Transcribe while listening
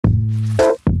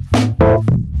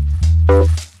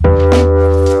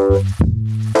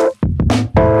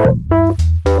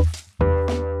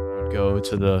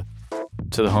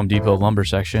to the Home Depot lumber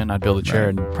section. I'd build a chair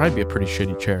and it'd probably be a pretty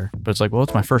shitty chair. But it's like, well,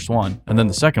 it's my first one. And then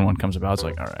the second one comes about. It's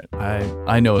like, all right,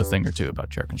 I know a thing or two about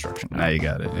chair construction now. Now you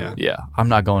got it, yeah. Yeah, I'm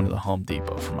not going to the Home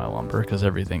Depot for my lumber because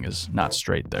everything is not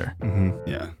straight there. Mm-hmm.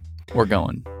 Yeah. We're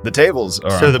going. The tables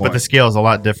are but the scale is a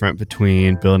lot different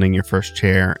between building your first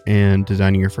chair and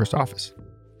designing your first office.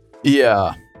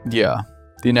 Yeah.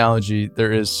 The analogy,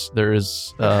 there is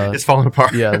it's falling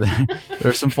apart. Yeah,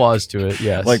 there's some flaws to it.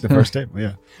 Yes, like the first table.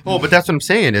 Yeah. Well, but that's what I'm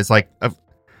saying is like,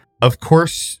 of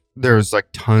course, there's like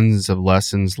tons of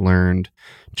lessons learned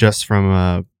just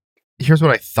from here's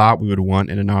what I thought we would want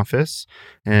in an office,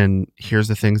 and here's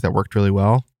the things that worked really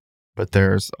well. But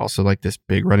there's also like this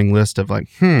big running list of like,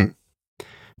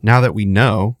 now that we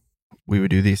know, we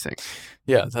would do these things.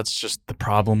 Yeah, that's just the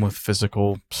problem with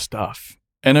physical stuff.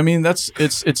 And I mean, it's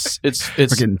We're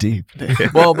getting deep.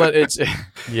 Well, but it's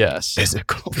yes,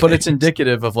 physical. But it's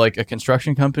indicative of like a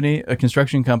construction company. A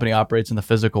construction company operates in the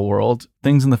physical world.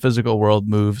 Things in the physical world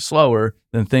move slower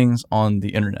than things on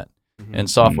the internet and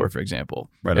software, for example.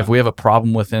 Right if we have a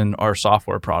problem within our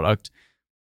software product,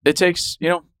 it takes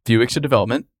a few weeks of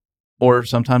development, or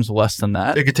sometimes less than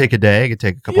that. It could take a day. It could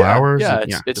take a couple hours.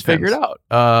 Yeah, it's figured out.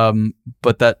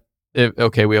 But that.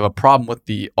 We have a problem with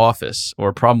the office or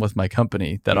a problem with my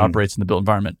company that operates in the built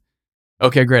environment.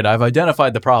 Okay, great. I've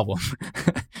identified the problem,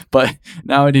 but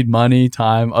now I need money,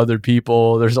 time, other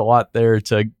people. There's a lot there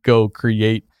to go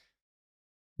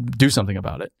do something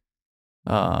about it.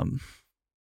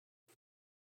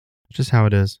 Just how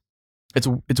it is.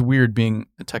 It's weird being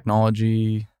a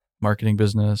technology marketing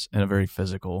business in a very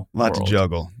physical lot world. To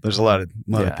juggle. There's a lot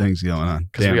of things going on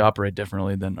because we operate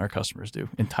differently than our customers do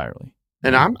entirely.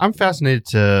 And I'm fascinated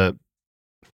to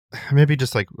maybe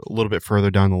just like a little bit further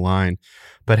down the line,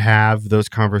 but have those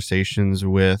conversations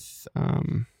with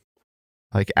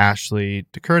like Ashley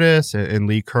DeCurtis and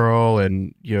Lee Curl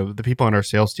and the people on our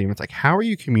sales team. It's like, how are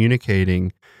you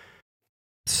communicating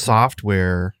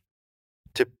software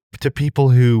to people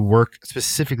who work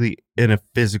specifically in a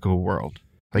physical world?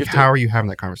 Like, how are you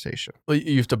having that conversation? Well,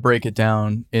 you have to break it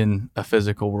down in a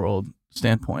physical world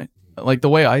standpoint. Like the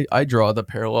way I draw the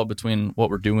parallel between what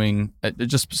we're doing,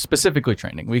 just specifically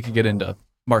training. We could get into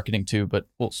marketing too, but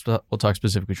we'll talk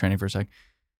specifically training for a sec.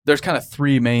 There's kind of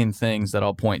three main things that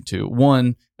I'll point to.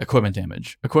 One, equipment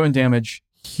damage. Equipment damage,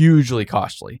 hugely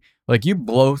costly. Like you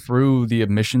blow through the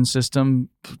emission system,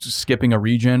 skipping a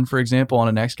regen, for example, on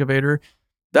an excavator.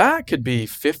 That could be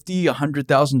 $50,000,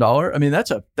 $100,000. I mean,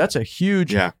 that's a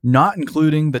huge, not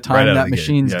including the time that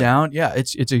machine's down. Yeah,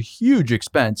 it's a huge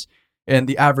expense. And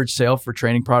the average sale for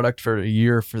training product for a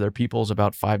year for their people is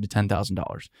about $5,000 to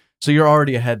 $10,000. So you're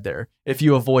already ahead there if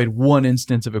you avoid one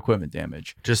instance of equipment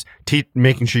damage. Just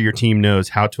making sure your team knows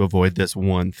how to avoid this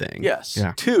one thing. Yes.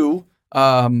 Yeah. Two,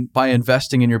 by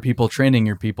investing in your people, training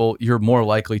your people, you're more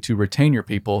likely to retain your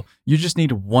people. You just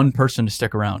need one person to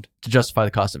stick around to justify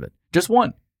the cost of it. Just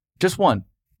one.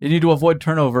 You need to avoid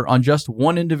turnover on just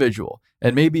one individual.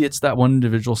 And maybe it's that one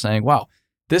individual saying, wow,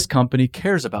 this company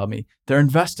cares about me. They're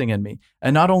investing in me.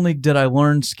 And not only did I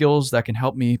learn skills that can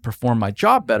help me perform my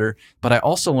job better, but I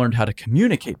also learned how to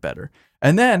communicate better.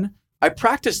 And then I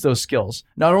practiced those skills,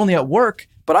 not only at work,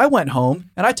 but I went home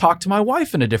and I talked to my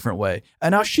wife in a different way.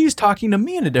 And now she's talking to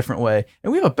me in a different way.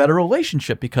 And we have a better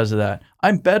relationship because of that.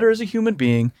 I'm better as a human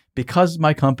being because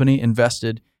my company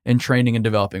invested in training and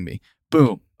developing me.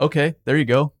 Boom. Okay, there you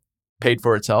go. Paid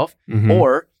for itself. Mm-hmm.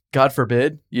 Or, God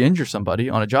forbid, you injure somebody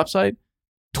on a job site,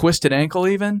 twisted ankle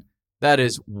even, that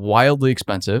is wildly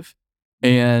expensive.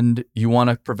 And you want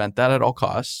to prevent that at all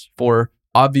costs for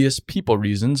obvious people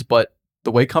reasons. But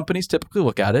the way companies typically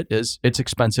look at it is it's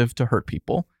expensive to hurt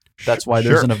people. That's why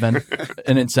there's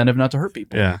an incentive not to hurt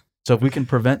people. Yeah. So if we can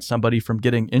prevent somebody from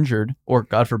getting injured or,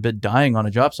 God forbid, dying on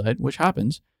a job site, which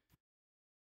happens,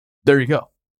 there you go.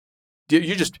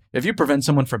 If you prevent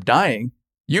someone from dying,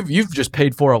 you've just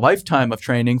paid for a lifetime of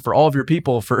training for all of your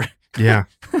people for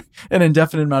an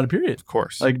indefinite amount of period. Of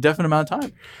course. Like definite amount of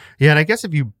time. Yeah, and I guess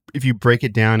if you break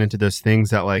it down into those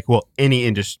things that like, well,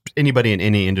 anybody in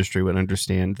any industry would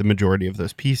understand the majority of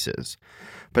those pieces.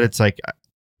 But it's like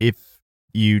if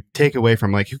you take away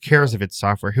from like, who cares if it's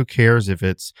software? Who cares if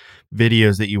it's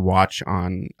videos that you watch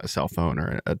on a cell phone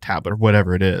or a tablet or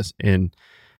whatever it is? And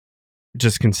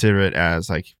just consider it as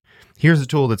like, here's a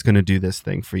tool that's going to do this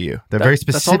thing for you. That very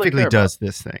specifically does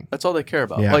this thing. That's all they care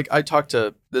about. Yeah. Like I talked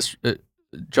to this,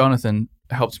 Jonathan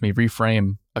helps me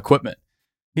reframe equipment.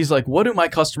 He's like, what do my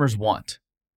customers want?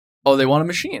 Oh, they want a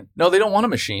machine. No, they don't want a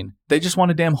machine. They just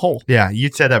want a damn hole. Yeah, you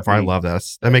said that before. I love that.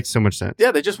 That makes so much sense.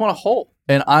 Yeah, they just want a hole.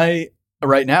 And I,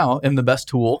 right now, am the best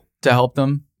tool to help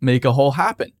them make a hole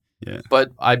happen. Yeah.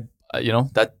 But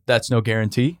that's no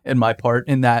guarantee in my part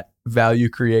in that value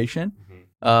creation.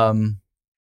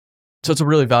 So it's a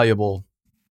really valuable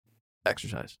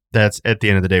exercise. That's at the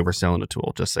end of the day, we're selling a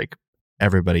tool, just like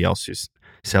everybody else who's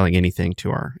selling anything to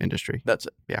our industry. That's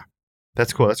it. Yeah.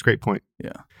 That's cool. That's a great point.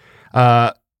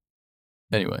 Yeah.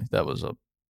 Anyway, that was a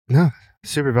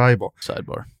super valuable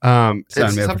sidebar.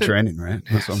 Sign me up for training, right?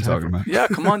 That's what I'm talking about. Yeah,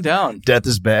 come on down. Death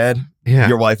is bad. Yeah.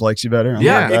 Your wife likes you better.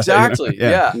 Yeah, exactly.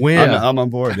 Yeah. I'm on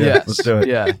board. Yeah. Yes. Let's do it.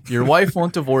 Yeah. Your wife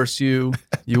won't divorce you.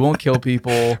 You won't kill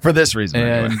people. For this reason.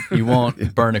 And anyway. you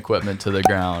won't burn equipment to the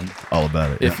ground. All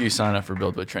about it. If you sign up for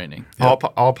Build With Training.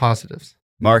 All positives.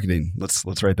 Marketing. Let's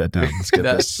write that down. Let's get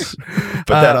this. Put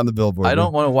that on the billboard. I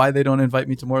don't know why they don't invite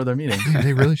me to more of their meetings. Yeah,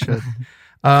 they really should.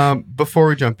 Before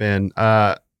we jump in,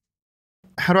 how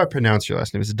do I pronounce your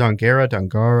last name? Is it Dongarra?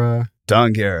 Dongarra.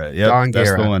 Yep. Dongarra.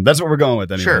 That's the one. That's what we're going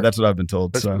with anyway. Sure. That's what I've been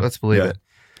told. Let's believe it.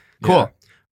 Cool. Yeah.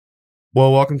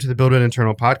 Well, welcome to the Build It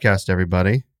Internal podcast,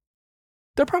 everybody.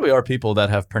 There probably are people that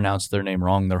have pronounced their name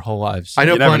wrong their whole lives. I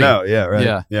know You never plenty. know. Yeah,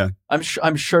 right. Yeah.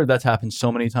 I'm sure that's happened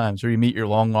so many times where you meet your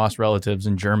long lost relatives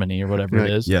in Germany or whatever Right.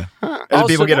 it is. Yeah. Huh. And Oh,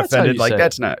 people so get that's how offended. you Like, say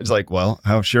that's not. It's like, well,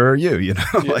 how sure are you? You know,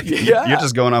 like Yeah. you're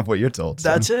just going off what you're told. So.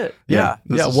 That's it. Yeah. Yeah.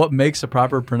 This is- What makes a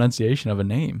proper pronunciation of a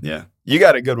name? Yeah. You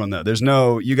got a good one, though.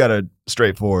 You got a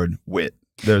straightforward wit.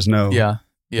 There's no. Yeah.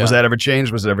 Yeah. Was that ever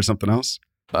changed? Was it ever something else?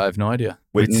 I have no idea.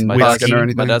 Whitkin My dad's, or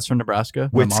anything? my dad's from Nebraska.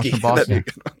 My mom's Whiskey. from That'd be Boston. a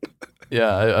good one.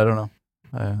 Yeah. I don't know.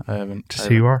 I haven't. Just I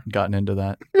who you haven't are. gotten into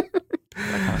that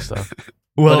kind of stuff.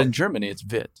 Well, But in Germany, it's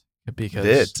Vit because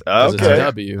Vit. it's a Okay.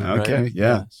 W. Right? Okay,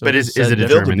 yeah. So But it's is it a said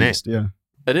German name? Wildebeest, yeah.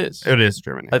 It is. it is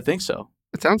German. I think so.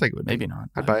 It sounds like it would be. Maybe not.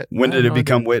 I'd buy it. When I did have it no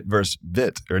become wit versus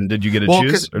Vit? Or did you get to Well,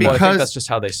 choose? 'cause- Or Well, I not? think because- that's just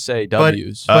how they say but-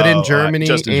 W's. But in Oh, Germany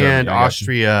just in Germany, and I got you.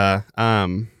 Austria,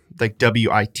 like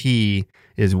WIT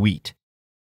is wheat.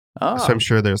 Oh, So I'm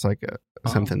sure there's like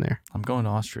something there. I'm going to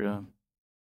Austria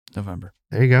November.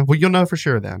 There you go. Well, you'll know for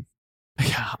sure then.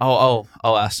 Yeah, I'll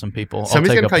ask some people.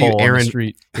 Somebody's I'll take gonna a call you poll on Aaron- the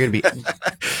street. You're gonna be.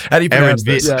 How do you Aaron pronounce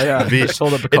this? Vit. Yeah. Vit. Just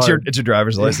hold up a It's card. your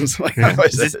driver's license. Like, Yeah. how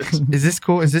Is this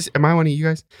cool? Am I one of you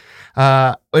guys?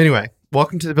 Anyway,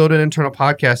 welcome to the Build It Internal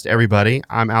podcast, everybody.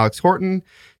 I'm Alex Horton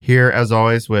here, as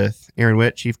always, with Aaron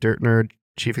Witt, Chief Dirt Nerd,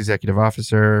 Chief Executive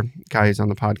Officer, guy who's on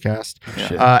the podcast,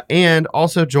 Yeah. and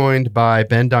also joined by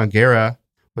Ben Dongarra.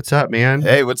 What's up, man?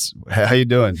 Hey, how you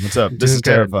doing? What's up? This Doing is good.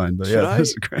 terrifying, but Should yeah, I? this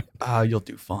is great. You'll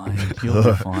do fine. You'll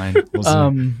do fine. We'll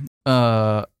see.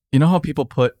 You know how people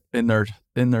put in their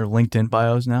LinkedIn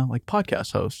bios now, like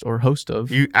podcast host or host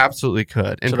of? You absolutely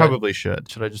could, and Should I? probably should.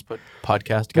 Should I just put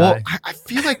podcast guy? Well, I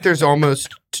feel like there's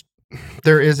almost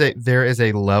there is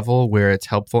a level where it's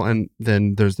helpful, and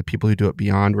then there's the people who do it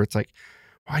beyond, where it's like,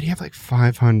 why do you have like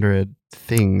 500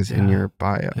 things in Yeah. your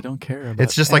bio? I don't care about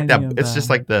It's just like any that. of It's just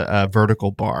like the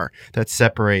vertical bar that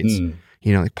separates, Mm.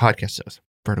 like podcast host,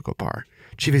 vertical bar,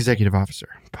 chief executive officer,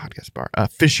 podcast bar,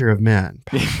 fisher of men.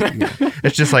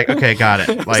 It's just like, okay, got it.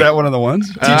 Like, Is that one of the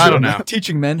ones? I don't know.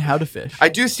 Teaching men how to fish. I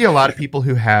do see a lot of people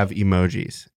who have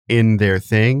emojis in their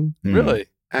thing. Mm. Really?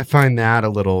 I find that a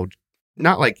little,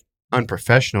 not like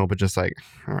unprofessional, but just like,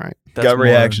 all right. That's Gut more-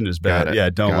 reaction is got bad. it. Yeah,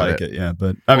 don't Got like it. Yeah,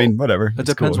 but I mean, whatever. It It's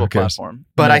depends cool. what Who cares? platform.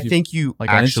 But You know, I if you- think you like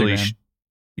on actually, Instagram.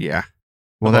 yeah.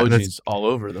 Well, that's emojis all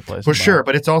over the place. for sure.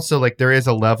 But it's also like there is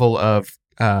a level of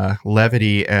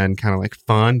levity and kind of like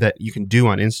fun that you can do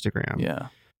on Instagram. Yeah.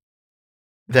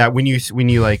 That when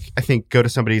you like, I think go to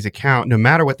somebody's account, no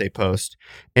matter what they post,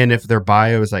 and if their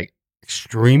bio is like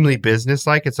extremely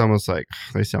business-like, it's almost like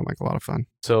they sound like a lot of fun.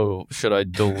 So should I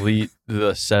delete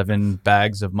the 7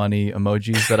 bags of money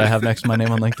emojis that I have next to my name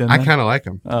on LinkedIn? I then? kind of like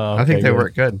them. Oh, I think okay, they good.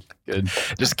 work good. Good.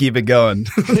 Just keep it going.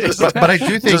 But I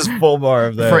do think just full bar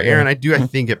of that. for Aaron, I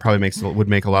think it probably would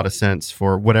make a lot of sense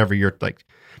for whatever your like,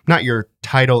 not your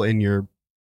title in your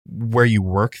where you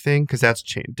work thing, because that's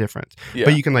different. Yeah.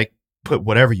 But you can like put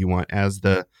whatever you want as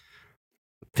the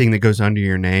thing that goes under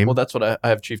your name. Well, that's what I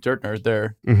have. Chief Dirt Nerd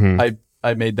there. Mhm.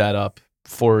 I made that up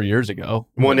 4 years ago.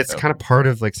 Well, and it's kind of part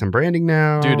of like some branding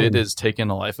now. Dude, it is taking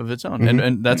a life of its own, Mhm.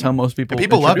 and that's how most people And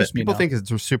people love it. introduce me People now. think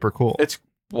it's super cool. It's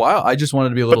wow. I just wanted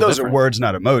to be a But little. those different. are words,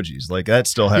 not emojis. Like that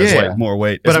still has Yeah. like more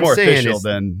weight. But It's I'm more saying official is-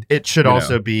 than It should you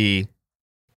also know. be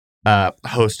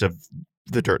host of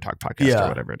the Dirt Talk podcast Yeah. or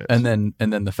whatever it is. And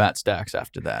then the fat stacks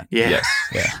after that. yeah. Yes.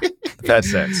 Yeah. Fat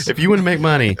sex. If you want to make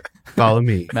money, follow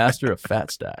me. Master of fat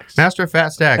stacks. Master of Fat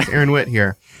Stacks, Aaron Witt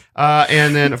here.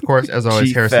 And then, of course, as always,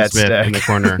 Chief Harrison Fat Smith Stack. in the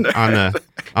corner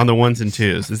on the ones and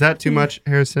twos. Is that too much,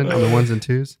 Harrison, on the ones and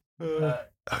twos? Oh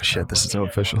shit! This is so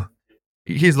official.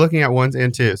 He's looking at ones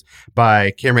and twos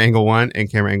by camera angle 1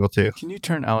 and camera angle 2. Can you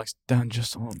turn Alex down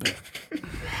just a little bit?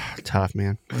 Tough,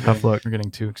 man. We're Tough look. We're getting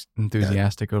too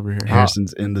enthusiastic over here.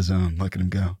 Harrison's in the zone. Look at him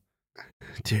go.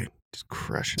 Dude, just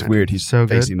crushing It's it. weird. He's so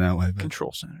facing that way. But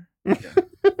Control center.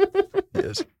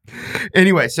 yes.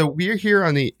 Anyway, so we're here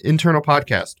on the internal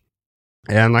podcast.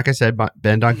 And like I said,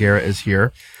 Ben Dongarra is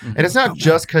here. And it's not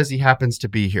just because he happens to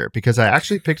be here, because I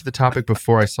actually picked the topic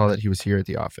before I saw that he was here at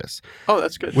the office. Oh,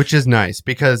 that's good. Which is nice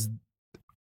because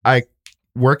I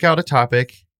work out a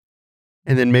topic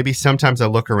and then maybe sometimes I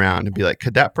look around and be like,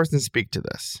 could that person speak to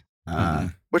this?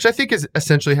 Which I think is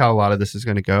essentially how a lot of this is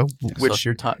going to go. So if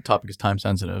your topic is time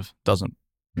sensitive,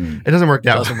 It doesn't work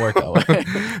that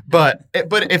way. but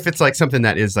if it's like something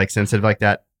that is like sensitive like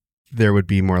that, there would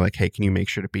be more like, hey, can you make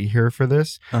sure to be here for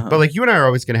this? But like you and I are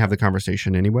always going to have the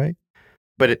conversation anyway.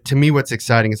 But to me, what's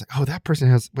exciting is like, oh, that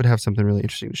person would have something really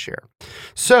interesting to share.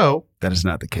 So that is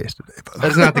not the case today.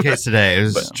 That is not the case today. It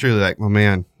was truly like, well,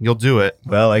 man, you'll do it.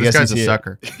 Well, I this guess guy's a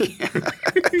sucker.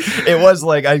 It was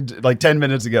like 10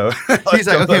 minutes ago. He's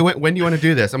like, okay, when do you want to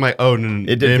do this? I'm like, oh,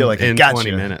 no, it did feel like in gotcha,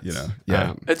 20 minutes. You know,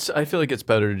 yeah. I feel like it's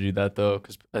better to do that though,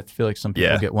 because I feel like some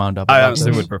people get wound up. I about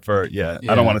honestly this. would prefer. Yeah,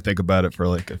 I don't want to think about it for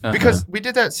like because we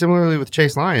did that similarly with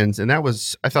Chase Lyons, and that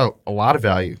was, I thought, a lot of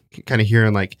value. Kind of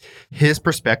hearing like his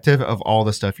perspective of all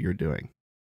the stuff you're doing.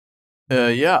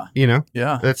 Yeah. You know?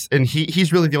 Yeah. And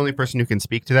he's really the only person who can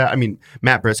speak to that. I mean,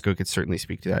 Matt Briscoe could certainly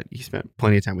speak to that. He spent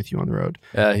plenty of time with you on the road.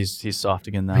 Yeah, he's soft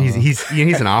again now. He's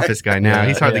an office guy now.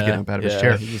 He's hardly getting up out of his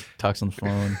chair. He just talks on the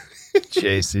phone.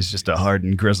 Chase, he's just a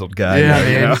hardened, grizzled guy. Yeah,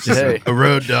 you man. know? Hey, a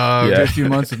road dog. Did a few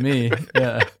months with me.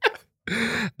 Yeah.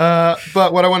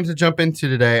 But what I wanted to jump into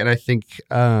today, and I think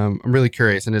I'm really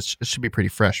curious, and it should be pretty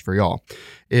fresh for y'all,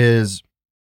 is,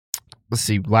 let's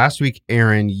see, last week,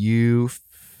 Aaron, you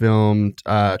filmed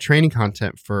training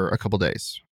content for a couple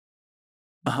days.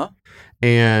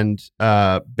 And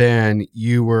Ben,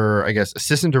 you were, I guess,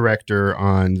 assistant director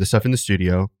on the stuff in the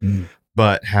studio,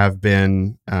 but have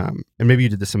been, and maybe you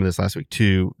did some of this last week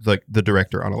too, like the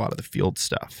director on a lot of the field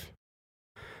stuff.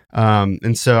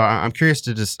 And so I'm curious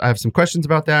to I have some questions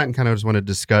about that and kind of just want to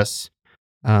discuss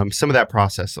some of that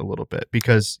process a little bit,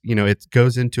 because, you know, it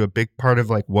goes into a big part of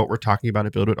like what we're talking about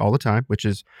at Build It all the time, which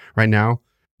is right now,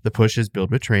 the push is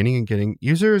Build With training and getting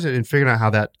users and figuring out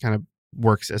how that kind of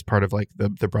works as part of like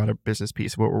the broader business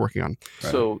piece of what we're working on.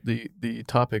 Right. So the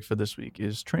topic for this week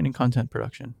is training content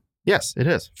production. Yes, it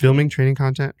is. Filming, training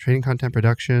content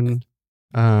production.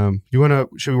 Should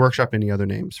we workshop any other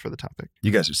names for the topic?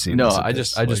 You guys have seen No,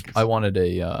 this I wanted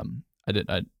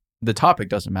the topic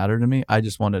doesn't matter to me. I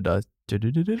just wanted to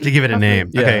give it a name.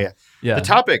 Yeah. Okay. Yeah. The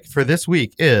topic for this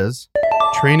week is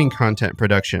training content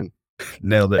production.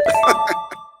 Nailed it.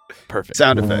 Perfect.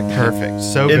 Sound effect. Perfect.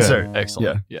 So good. Insert.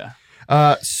 Excellent. Yeah.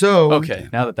 Okay.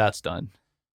 Now that that's done.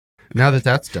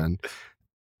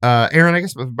 Aaron, I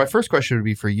guess my first question would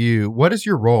be for you. What is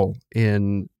your role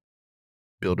in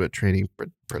Build With training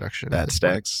production? Fat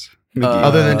stacks.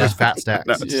 Other than just fat stacks.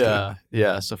 No,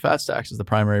 yeah. So fat stacks is the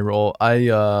primary role.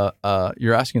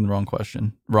 You're asking the wrong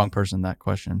person that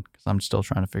question, because I'm still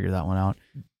trying to figure that one out.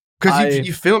 Because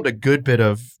you filmed a good bit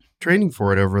of training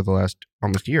for it over the last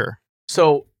almost year.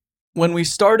 So when we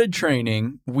started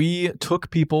training, we took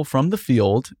people from the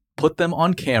field, put them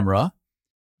on camera,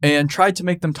 and tried to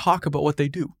make them talk about what they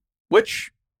do,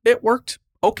 which it worked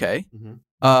okay.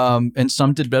 And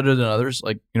some did better than others.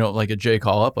 Like, you know, like a Jay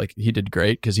Call-Up, like he did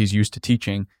great because he's used to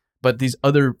teaching. But these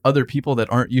other people that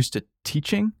aren't used to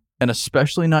teaching, and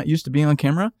especially not used to being on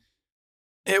camera,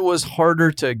 it was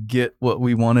harder to get what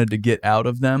we wanted to get out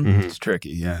of them. It's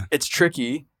tricky, yeah. It's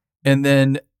tricky. And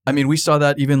then, I mean, we saw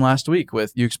that even last week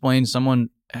with, you explained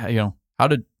someone, you know, how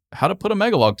to put a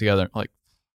megalog together. Like,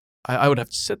 I would have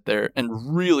to sit there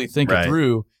and really think it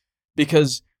through,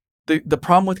 because the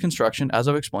problem with construction, as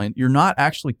I've explained, you're not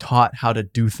actually taught how to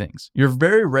do things. You're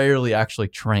very rarely actually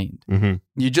trained.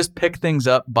 You just pick things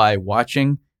up by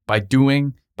watching, by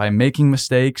doing, by making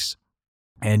mistakes,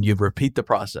 and you repeat the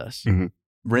process.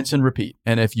 Rinse and repeat.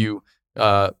 And if you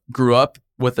grew up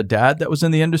with a dad that was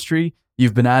in the industry,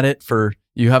 you've been at it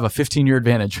you have a 15-year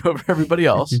advantage over everybody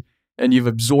else, and you've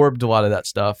absorbed a lot of that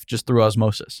stuff just through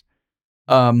osmosis.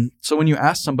 So when you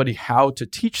ask somebody how to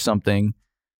teach something,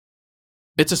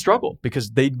 it's a struggle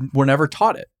because they were never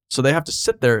taught it. So they have to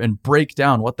sit there and break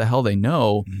down what the hell they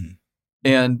know.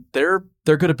 And they're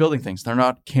good at building things. They're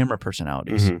not camera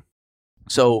personalities.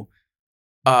 So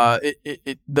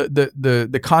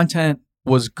the content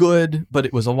was good, but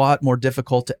it was a lot more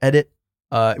difficult to edit.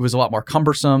 It was a lot more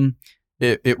cumbersome.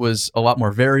 It was a lot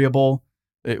more variable.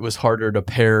 It was harder to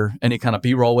pair any kind of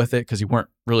B-roll with it because you weren't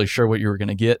really sure what you were going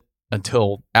to get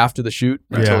until after the shoot,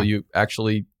 until you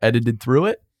actually edited through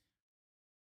it.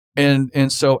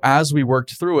 And so as we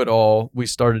worked through it all, we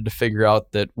started to figure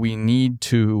out that we need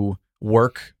to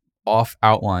work off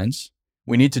outlines.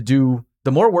 We need to do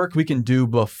the more work we can do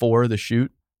before the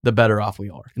shoot, the better off we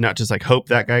are. Not just like hope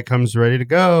that guy comes ready to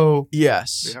go.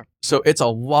 Yes. Yeah. So it's a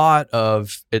lot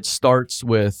of, it starts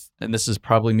with, and this is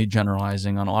probably me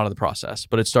generalizing on a lot of the process,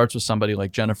 but it starts with somebody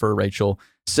like Jennifer or Rachel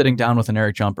sitting down with an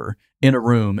Eric jumper in a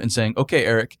room and saying, okay,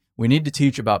 Eric, we need to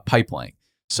teach about pipe laying.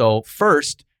 So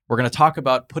first, we're going to talk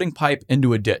about putting pipe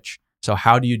into a ditch. So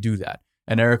how do you do that?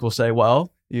 And Eric will say,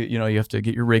 well, you have to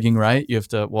get your rigging right. You have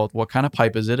to, well, what kind of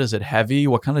pipe is it? Is it heavy?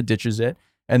 What kind of ditch is it?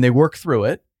 And they work through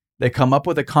it. They come up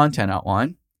with a content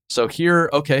outline. So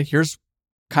here's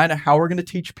kind of how we're going to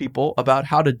teach people about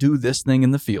how to do this thing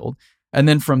in the field. And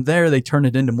then from there, they turn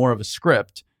it into more of a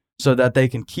script so that they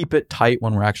can keep it tight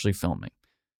when we're actually filming.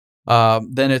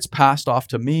 Then it's passed off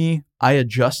to me. I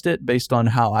adjust it based on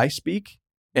how I speak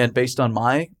and based on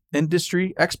my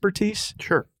industry expertise.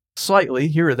 Sure. Slightly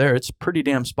here or there. It's pretty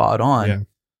damn spot on. Yeah.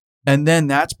 And then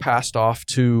that's passed off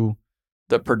to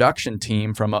the production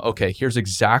team from, okay, here's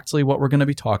exactly what we're going to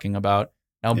be talking about.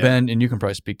 Now, Ben, and you can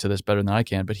probably speak to this better than I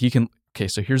can, but he can, okay,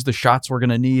 so here's the shots we're going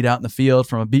to need out in the field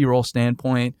from a B-roll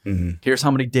standpoint. Mm-hmm. Here's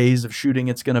how many days of shooting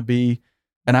it's going to be.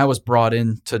 And I was brought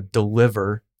in to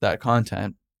deliver that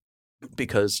content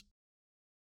because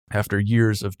after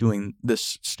years of doing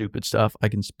this stupid stuff, I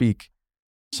can speak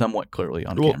somewhat clearly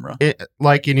on camera.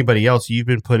 Like anybody else, you've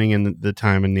been putting in the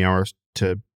time and the hours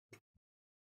to,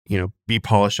 be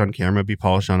polished on camera, be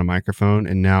polished on a microphone.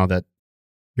 And now that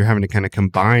you're having to kind of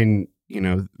combine,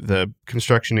 the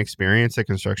construction experience, the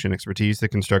construction expertise, the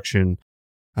construction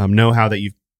know-how that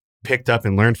you've picked up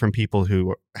and learned from people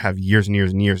who have years and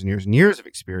years and years and years and years of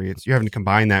experience, you're having to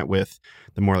combine that with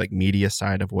the more like media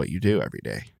side of what you do every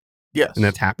day. Yes. And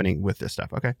that's happening with this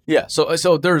stuff. Okay. Yeah.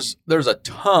 So there's a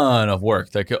ton of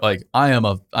work that could, like, I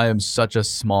am such a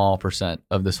small percent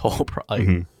of this whole,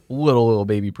 little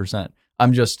baby percent.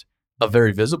 I'm just a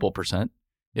very visible percent,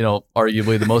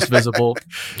 arguably the most visible.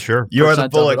 Sure. You are the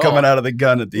bullet coming out of the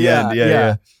gun at the end.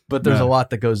 Yeah. But there's a lot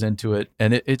that goes into it.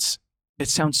 And it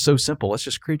sounds so simple. Let's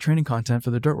just create training content for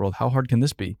the dirt world. How hard can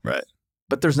this be? Right.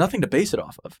 But there's nothing to base it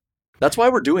off of. That's why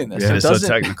we're doing this. Yeah, it's so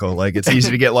technical. Like, it's easy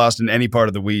to get lost in any part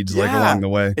of the weeds, like along the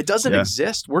way. It doesn't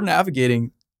exist. We're navigating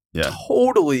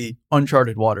totally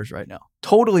uncharted waters right now.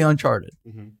 Totally uncharted,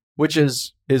 which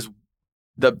is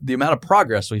the amount of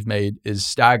progress we've made is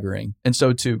staggering. And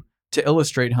so to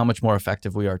illustrate how much more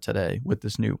effective we are today with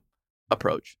this new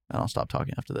approach, and I'll stop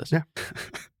talking after this. Yeah.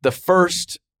 The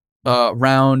first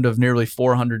round of nearly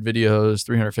 400 videos,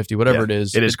 350, whatever it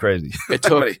is. It is crazy. It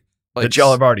took that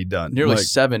y'all have already done nearly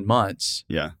 7 months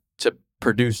to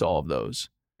produce all of those.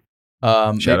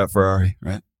 Shout out Ferrari,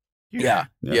 right? Yeah.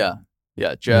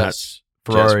 Jess,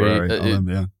 Ferrari.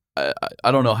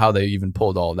 I don't know how they even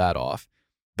pulled all that off.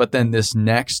 But then this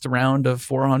next round of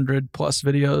 400 plus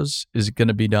videos is going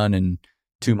to be done in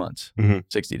 2 months,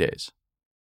 60 days.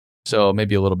 So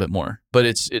maybe a little bit more, but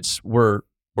we're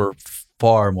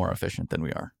far more efficient than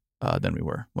we were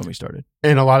when we started.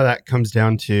 And a lot of that comes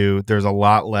down to there's a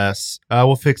lot less.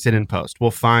 We'll fix it in post. We'll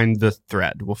find the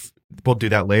thread. We'll do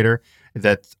that later.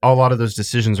 That a lot of those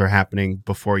decisions are happening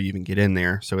before you even get in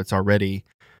there, so it's already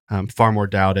far more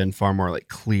dialed in, far more like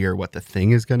clear what the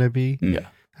thing is going to be. Yeah.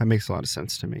 That makes a lot of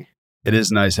sense to me. It is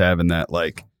nice having that,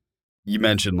 like, you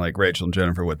mentioned, like, Rachel and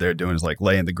Jennifer, what they're doing is, like,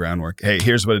 laying the groundwork. Hey,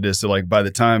 here's what it is. So, like, by the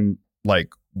time, like,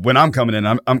 when I'm coming in,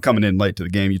 I'm coming in late to the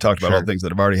game. You talked about all the things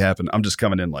that have already happened. I'm just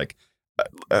coming in, like,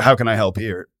 how can I help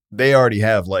here? They already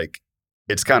have, like,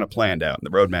 it's kind of planned out,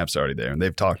 and the roadmap's already there, and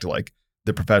they've talked to, like,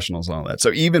 the professionals and all that.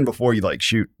 So even before you, like,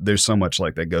 shoot, there's so much,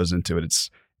 like, that goes into it.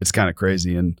 It's kind of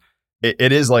crazy. And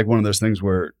it is, like, one of those things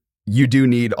where you do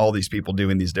need all these people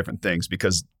doing these different things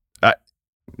because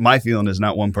my feeling is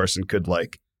not one person could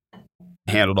like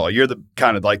handle it all. You're the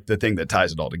kind of like the thing that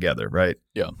ties it all together, right?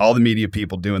 Yeah. All the media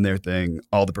people doing their thing,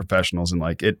 all the professionals, and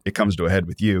like it comes to a head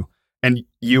with you. And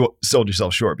you sold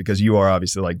yourself short because you are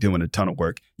obviously like doing a ton of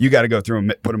work. You got to go through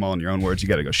them, put them all in your own words. You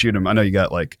got to go shoot them. I know you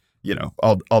got like,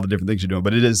 all the different things you're doing,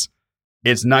 but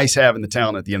it's nice having the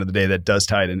talent at the end of the day that does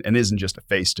tie it in and isn't just a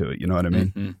face to it. You know what I mean?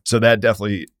 Mm-hmm. So that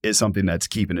definitely is something that's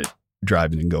keeping it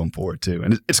driving and going forward too.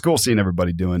 And it's cool seeing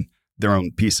everybody doing their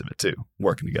own piece of it too,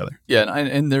 working together. Yeah,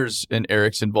 and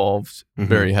Eric's involved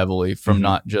very heavily from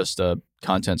not just a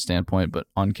content standpoint, but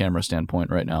on camera standpoint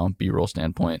right now, B-roll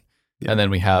standpoint. Yeah. And then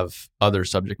we have other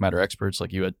subject matter experts,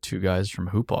 like you had 2 guys from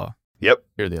Hoopla. Yep.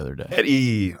 Here the other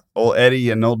day. Old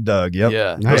Eddie and old Doug. Yep.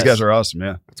 Yeah. Those guys are awesome.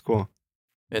 Yeah. That's cool.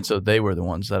 And so they were the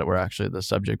ones that were actually the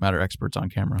subject matter experts on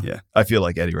camera. Yeah. I feel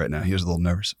like Eddie right now. He was a little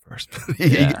nervous at first.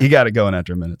 Yeah. he got it going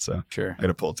after a minute. So Sure. I got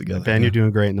to pull it together. Ben, you're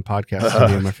doing great in the podcast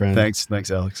studio, my friend.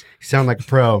 Thanks, Alex. You sound like a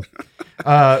pro.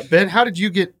 Ben, how did you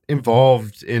get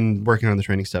involved in working on the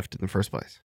training stuff in the first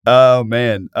place? Oh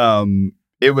man.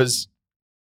 It was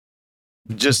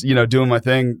just, doing my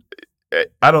thing.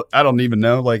 I don't even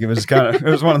know. Like it was it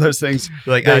was one of those things.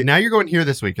 Like now you're going here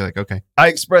this week. You're like, okay. I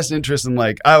expressed interest in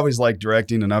I always like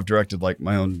directing, and I've directed like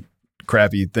my own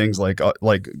crappy things like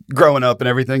growing up and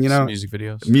everything, Some music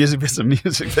videos. Some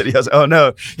music videos. Oh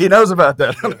no, he knows about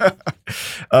that.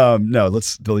 No,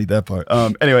 let's delete that part.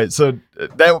 Anyway, so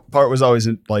that part was always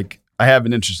I have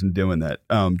an interest in doing that.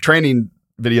 Training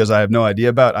videos I have no idea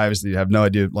about. I obviously have no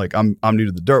idea. Like I'm new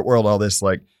to the dirt world, all this,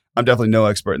 I'm definitely no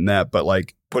expert in that, but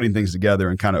putting things together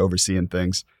and kind of overseeing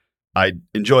things, I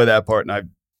enjoy that part. And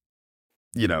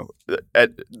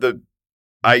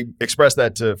I expressed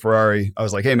that to Ferrari. I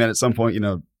was like, hey man, at some point,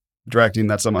 directing,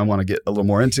 that's something I want to get a little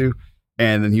more into.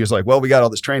 And then he was like, well, we got all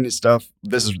this training stuff.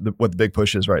 This is what the big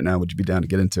push is right now. Would you be down to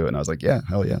get into it? And I was like, yeah,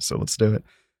 hell yeah. So let's do it.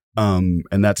 And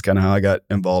that's kind of how I got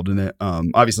involved in it.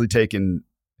 Obviously taking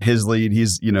his lead,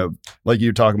 he's, like you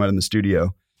were talking about in the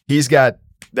studio, he's got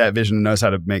that vision and knows how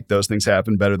to make those things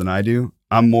happen better than I do.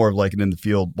 I'm more of an in the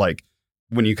field,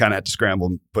 when you kind of have to scramble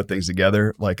and put things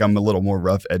together, I'm a little more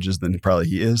rough edges than probably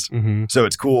he is. Mm-hmm. So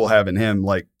it's cool having him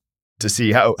to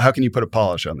see how can you put a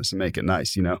polish on this and make it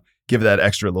nice, give it that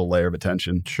extra little layer of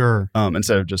attention. Sure.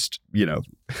 Instead of just,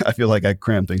 I feel like I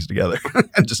cram things together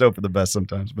and just hope for the best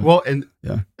sometimes. But, well, and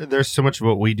yeah, there's so much of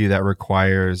what we do that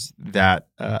requires that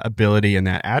ability and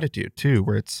that attitude too,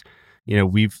 where it's,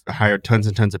 we've hired tons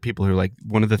and tons of people who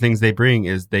one of the things they bring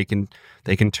is they can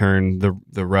turn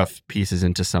the rough pieces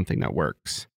into something that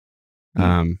works.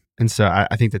 Mm. And so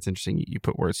I think that's interesting. You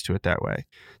put words to it that way.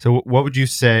 So what would you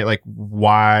say,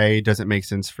 why does it make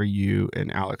sense for you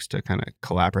and Alex to kind of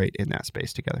collaborate in that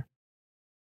space together?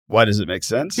 Why does it make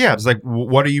sense? Yeah. It's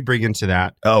what do you bring into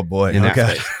that? Oh boy.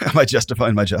 Okay. Am I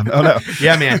justifying my job? Oh no.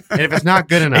 Yeah, man. And if it's not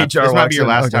good enough, this might be your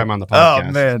last time on the podcast.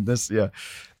 Oh man.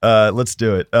 Let's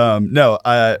do it.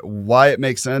 Why it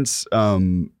makes sense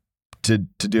to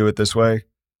do it this way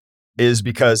is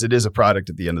because it is a product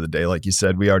at the end of the day. Like you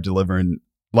said, we are delivering,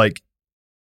 I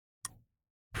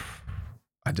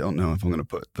don't know if I'm going to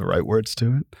put the right words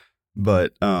to it,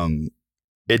 but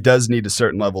it does need a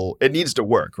certain level. It needs to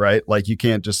work, right? You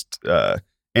can't just,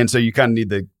 and so you kind of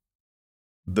need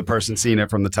the person seeing it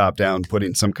from the top down,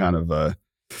 putting some kind of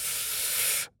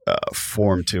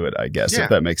form to it, I guess, if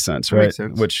that makes sense, right? Makes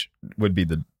sense. Which would be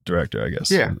the director, I guess.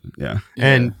 Yeah. Yeah.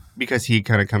 And because he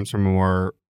kind of comes from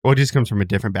just comes from a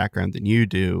different background than you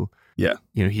do. Yeah.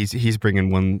 He's bringing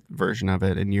one version of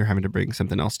it and you're having to bring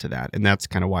something else to that. And that's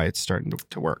kind of why it's starting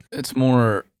to work. It's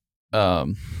more, I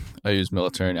use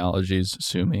military analogies,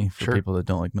 sue me for people that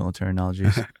don't like military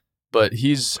analogies. But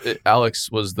Alex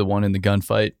was the one in the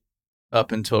gunfight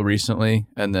up until recently.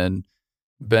 And then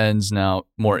Ben's now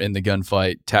more in the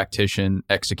gunfight, tactician,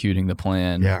 executing the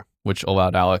plan, which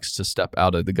allowed Alex to step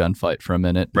out of the gunfight for a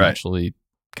minute and actually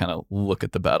kind of look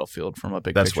at the battlefield from a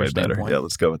big picture standpoint. That's way better. Yeah,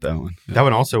 let's go with that one. That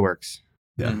one also works.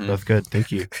 Yeah, both good. Thank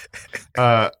you.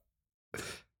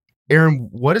 Aaron,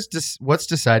 what's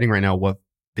deciding right now what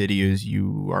videos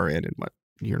you are in and what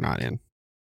you're not in?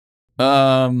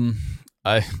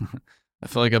 I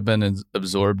feel like I've been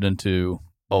absorbed into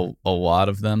a lot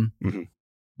of them.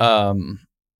 Mm-hmm.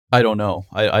 I don't know.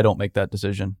 I don't make that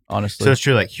decision, honestly. So it's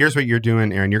true. Here's what you're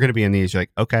doing, Aaron. You're going to be in these. You're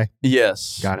like, okay.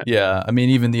 Yes. Got it. Yeah. I mean,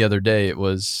 even the other day it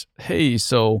was, hey,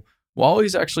 so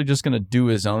Wally's actually just going to do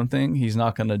his own thing. He's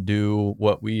not going to do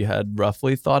what we had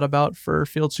roughly thought about for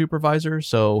field supervisor.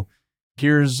 So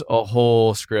here's a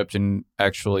whole script and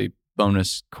actually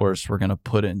bonus course we're going to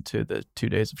put into the 2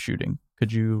 days of shooting.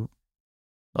 Could you,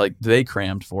 they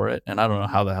crammed for it. And I don't know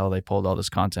how the hell they pulled all this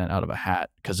content out of a hat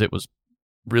because it was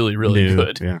really, really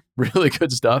good. Yeah. Really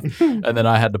good stuff. And then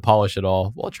I had to polish it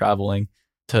all while traveling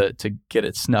to get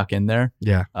it snuck in there.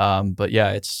 Yeah. But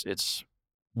yeah, it's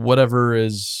whatever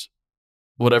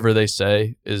they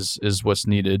say is what's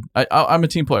needed. I'm a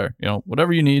team player.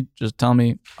 Whatever you need, just tell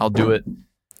me. I'll do it.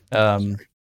 I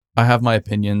have my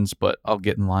opinions, but I'll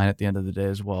get in line at the end of the day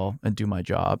as well and do my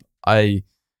job. To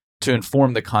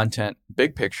inform the content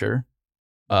big picture,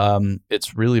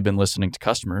 it's really been listening to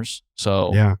customers.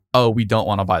 So, we don't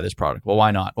want to buy this product. Well,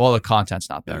 why not? Well, the content's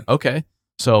not there. Okay.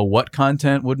 So what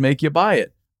content would make you buy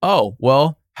it? Oh,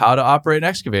 well, how to operate an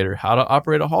excavator, how to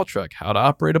operate a haul truck, how to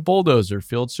operate a bulldozer,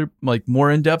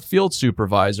 more in-depth field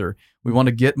supervisor. We want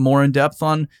to get more in-depth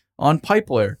on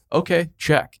pipe layer. Okay,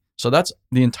 check. So that's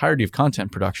the entirety of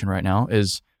content production right now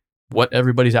is what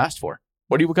everybody's asked for.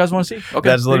 What do you guys want to see? Okay,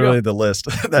 That's there you go. literally the list.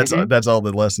 That's Mhm. that's all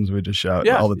the lessons we just shot.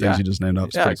 Yeah, all the things yeah. you just named off.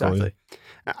 It's Yeah, pretty cool. exactly.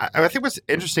 I think what's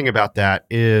interesting about that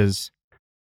is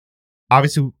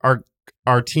obviously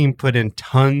our team put in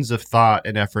tons of thought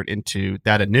and effort into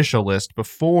that initial list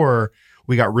before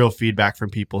we got real feedback from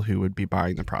people who would be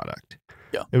buying the product.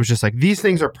 Yeah. It was just like, these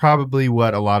things are probably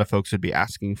what a lot of folks would be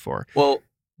asking for. Well,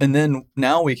 and then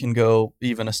now we can go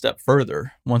even a step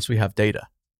further once we have data.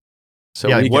 So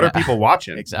yeah, we like, what can are people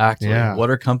watching? Exactly. Yeah. What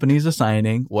are companies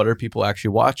assigning? What are people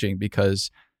actually watching?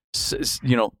 Because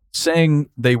saying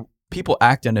people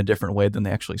act in a different way than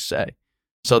they actually say.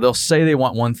 So they'll say they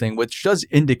want one thing, which does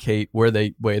indicate where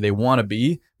they want to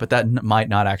be, but that might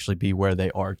not actually be where they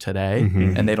are today,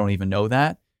 Mhm. and they don't even know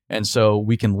that. And so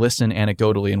we can listen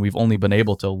anecdotally, and we've only been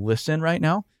able to listen right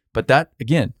now. But that,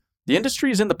 again, the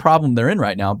industry is in the problem they're in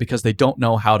right now because they don't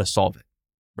know how to solve it,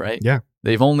 right? Yeah.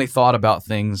 They've only thought about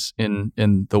things in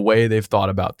the way they've thought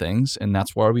about things, and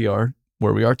that's where we are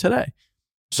today.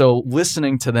 So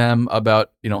listening to them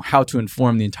about how to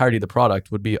inform the entirety of the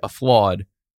product would be a flawed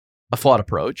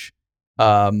approach.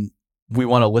 We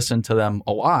want to listen to them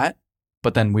a lot,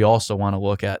 but then we also want to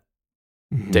look at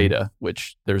Mhm. data,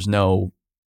 which there's no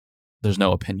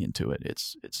opinion to it.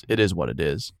 It is what it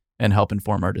is, and help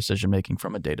inform our decision making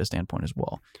from a data standpoint as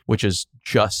well, which is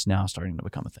just now starting to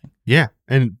become a thing. Yeah.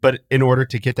 But in order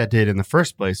to get that data in the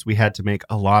first place, we had to make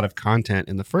a lot of content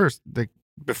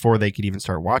before they could even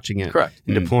start watching it Correct.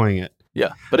 and deploying it.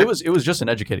 Yeah, but it was just an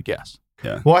educated guess.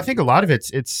 Yeah. Well, I think a lot of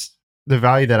it's the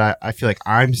value that I feel like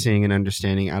I'm seeing and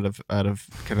understanding out of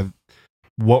kind of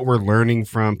what we're learning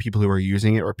from people who are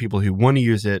using it or people who want to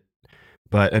use it,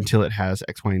 but until it has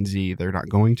X, Y, and Z, they're not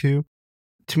going to.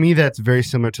 To me, that's very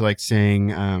similar to like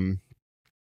saying,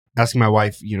 asking my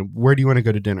wife, where do you want to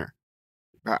go to dinner?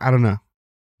 I don't know.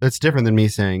 That's different than me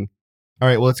saying, all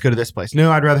right, well, let's go to this place.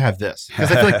 No, I'd rather have this.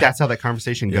 Because I feel like that's how that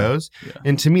conversation goes. Yeah.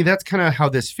 And to me, that's kind of how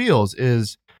this feels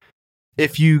is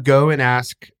if you go and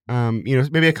ask,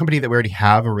 maybe a company that we already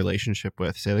have a relationship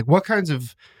with, say, like, what kinds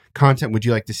of content would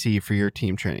you like to see for your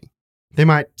team training? They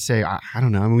might say, I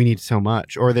don't know, we need so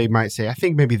much. Or they might say, I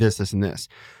think maybe this, and this.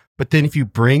 But then if you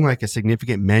bring like a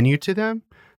significant menu to them,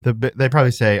 they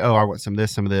probably say, oh, I want some of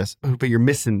this. Oh, but you're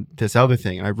missing this other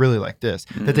thing. And I really like this.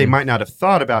 Mm-hmm. That they might not have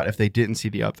thought about if they didn't see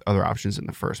the other options in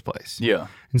the first place. Yeah.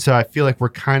 And so I feel like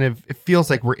it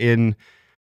feels like we're in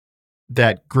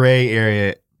that gray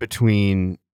area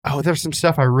between, oh, there's some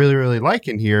stuff I really, really like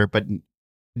in here. But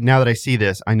now that I see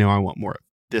this, I know I want more of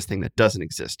this thing that doesn't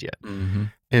exist yet. Mm-hmm.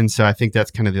 And so I think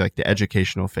that's kind of the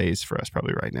educational phase for us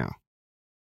probably right now.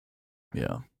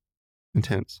 Yeah.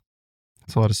 Intense.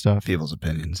 That's a lot of stuff. People's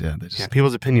opinions. Yeah.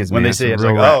 People's opinions. When man, they say it's it's a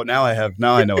like, real oh, now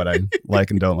I know what I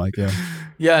like and don't like. Yeah.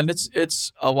 Yeah, and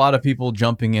it's a lot of people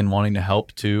jumping in wanting to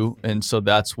help too, and so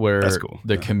that's where That's cool.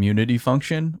 the community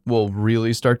function will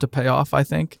really start to pay off, I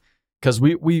think, because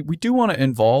we do want to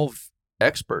involve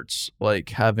experts, like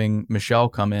having Michelle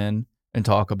come in and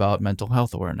talk about mental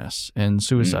health awareness and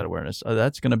suicide awareness.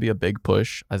 That's going to be a big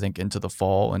push, I think, into the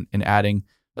fall and adding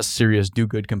a serious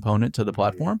do-good component to the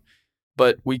platform.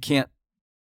 But we can't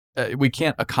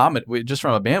accommodate, just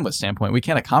from a bandwidth standpoint, we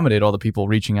can't accommodate all the people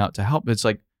reaching out to help. It's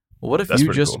like, well, what if That's you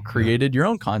pretty just cool. created your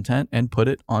own content and put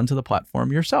it onto the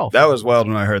platform yourself? That was wild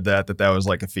when I heard that was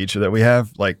like a feature that we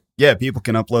have. Like, yeah, people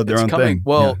can upload their It's own coming. thing.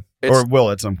 Well, yeah. Or will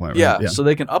at some point. Right? Yeah, so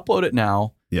they can upload it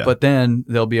now, Yeah. but then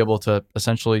they'll be able to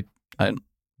essentially, I'm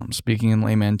speaking in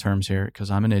layman terms here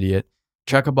because I'm an idiot,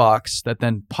 check a box that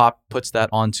then puts that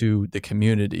onto the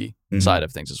community side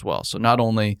of things as well. So not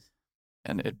only,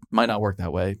 and it might not work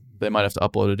that way, they might have to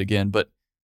upload it again, but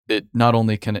it not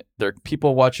only can their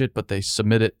people watch it, but they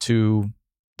submit it to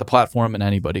the platform and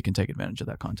anybody can take advantage of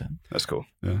that content. That's cool.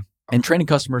 Yeah. And training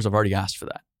customers have already asked for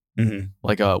that. Mm-hmm.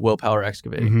 Like Willpower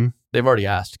Excavating. Mm-hmm. They've already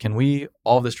asked, can we,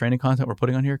 all this training content we're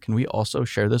putting on here, can we also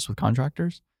share this with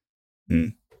contractors?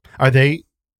 Are they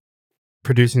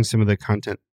producing some of the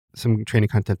content, some training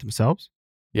content themselves?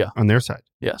 Yeah. On their side?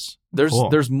 Yes. Cool.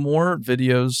 There's more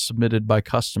videos submitted by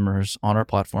customers on our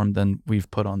platform than we've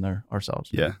put on there ourselves.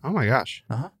 Yeah. Oh my gosh.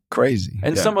 Crazy.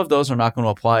 And yeah. some of those are not going to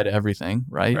apply to everything,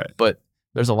 right? But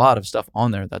there's a lot of stuff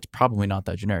on there that's probably not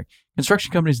that generic.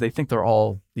 Construction companies, they think they're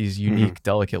all these unique,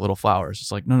 delicate little flowers.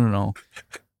 It's like, no.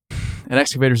 An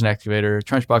excavator's an excavator.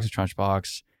 Trench box is trench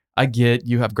box. I get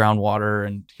you have groundwater,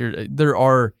 and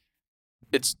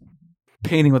it's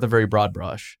painting with a very broad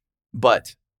brush,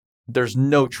 but there's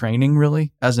no training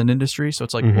really as an industry. So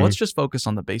it's like, well, let's just focus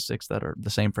on the basics that are the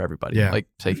same for everybody. Yeah. Like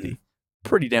safety,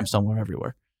 pretty damn similar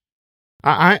everywhere.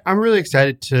 I'm really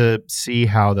excited to see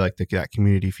how that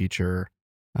community feature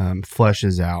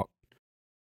fleshes out.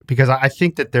 because I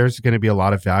think that there's going to be a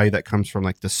lot of value that comes from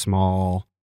like the small,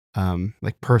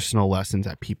 like personal lessons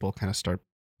that people kind of start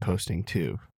posting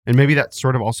too. And maybe that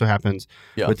sort of also happens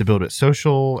with the Build It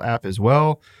Social app as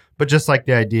well. But just like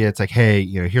the idea, it's like, hey,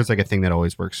 you know, here's like a thing that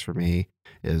always works for me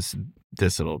is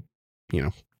this little, you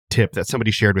know, tip that somebody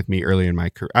shared with me earlier in my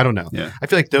career. I don't know. Yeah. I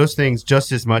feel like those things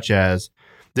just as much as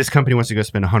this company wants to go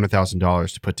spend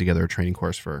 $100,000 to put together a training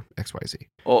course for XYZ.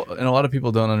 Well, and a lot of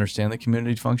people don't understand the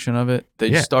community function of it.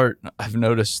 They start, I've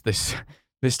noticed this,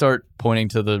 they start pointing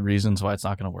to the reasons why it's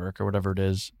not going to work or whatever it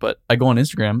is. But I go on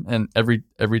Instagram and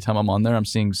every time I'm on there, I'm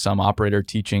seeing some operator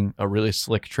teaching a really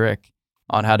slick trick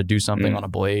on how to do something on a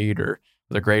blade or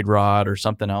with a grade rod or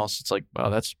something else. It's like, wow,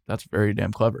 that's very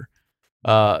damn clever.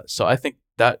 So I think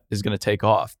that is going to take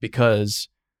off because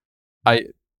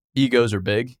egos are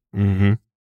big. Mm-hmm.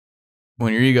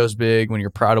 When your ego's big, when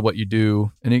you're proud of what you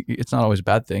do, and it's not always a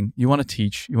bad thing. You want to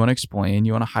teach, you want to explain,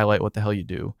 you want to highlight what the hell you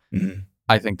do. Mm-hmm.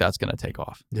 I think that's going to take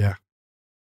off. Yeah.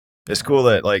 It's cool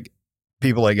that like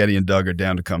people like Eddie and Doug are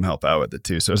down to come help out with it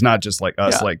too. So it's not just like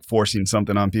us like forcing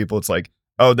something on people. It's like,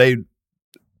 oh, they're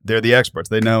the experts.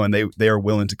 They know, and they are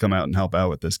willing to come out and help out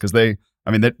with this because they're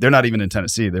not even in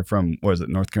Tennessee. They're from, what is it,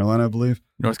 North Carolina, I believe?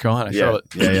 North Carolina, Yeah. Charlotte.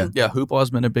 Yeah. Yeah, Hoopla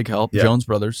has been a big help. Yeah. Jones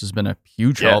Brothers has been a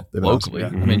huge help they've been locally.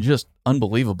 awesome, yeah. I mean, just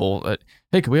unbelievable.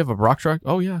 Hey, can we have a rock track?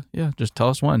 Oh, yeah. Just tell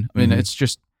us when. I mean, it's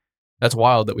just, that's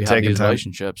wild that we have Taking these time.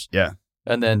 relationships. Yeah.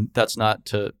 And then that's not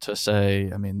to say,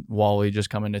 I mean, Wally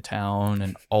just coming to town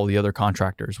and all the other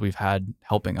contractors we've had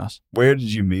helping us. Where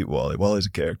did you meet Wally? Wally's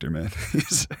a character, man.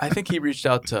 I think he reached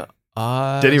out to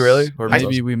us. Did he really? Or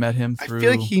maybe we met him through. I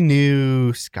feel like he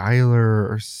knew Skylar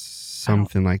or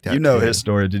something like that. You know too. his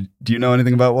story. Do you know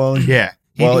anything about Wally? Yeah.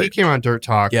 He came on Dirt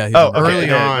Talk. Yeah.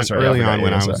 Early on Sorry, when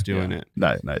I sorry. was doing it.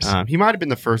 Nice. He might have been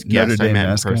the first Notre guest I Dame met in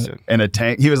mascot. person. And a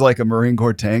tank. He was like a Marine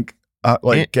Corps tank,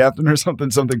 captain or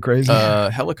something crazy.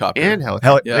 Helicopter. And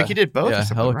helicopter. Yeah. Like he did both Yeah, or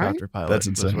something, helicopter right? pilot. That's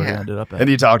was insane. where he Yeah. ended up at. And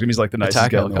you talked to him. He's like the nicest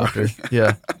Attack guy in the world. helicopter.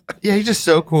 Yeah. Yeah, he's just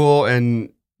so cool and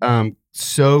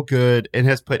so good and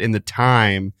has put in the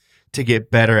time to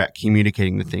get better at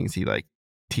communicating the things he like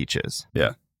teaches.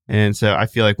 Yeah. And so I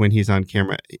feel like when he's on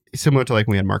camera, similar to like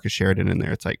when we had Marcus Sheridan in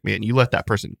there, it's like, man, you let that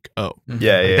person go. Yeah, Like,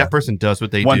 yeah. that person does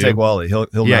what they One do. take Wally. He'll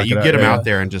Yeah, knock you it get him Yeah. out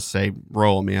there and just say,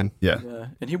 roll, man. Yeah. Yeah.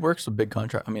 And he works with big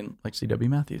contract. I mean, like CW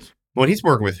Matthews. Well, he's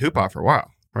working with Hoopah for a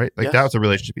while, right? Like Yes. that was a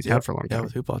relationship he's Yeah. had for a long Yeah, time.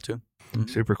 with Hoopla too.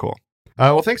 Super cool.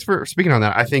 Well, thanks for speaking on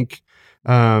that. I think,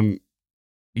 in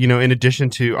addition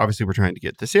to obviously we're trying to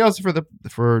get the sales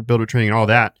for Build It Training and all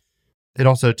that, it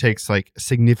also takes like a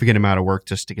significant amount of work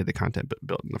just to get the content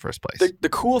built in the first place. The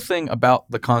cool thing about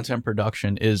the content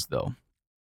production is, though,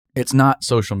 it's not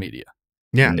social media.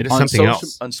 Yeah, it is On something social-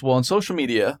 else. on social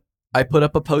media, I put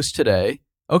up a post today.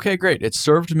 Okay, great. It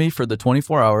served me for the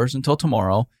 24 hours until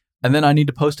tomorrow, and then I need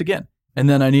to post again, and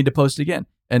then I need to post again,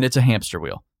 and it's a hamster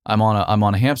wheel. I'm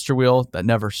on a hamster wheel that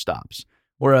never stops.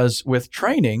 Whereas with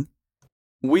training,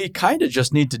 we kind of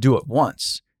just need to do it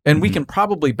once. And we can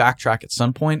probably backtrack at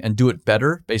some point and do it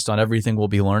better based on everything we'll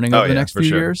be learning over the next few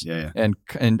years. Yeah.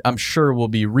 And I'm sure we'll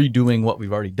be redoing what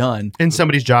we've already done. And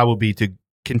somebody's job will be to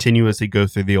continuously go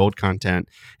through the old content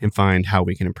and find how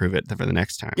we can improve it for the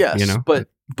next time. Yes,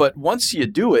 but once you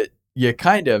do it, you've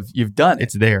done it.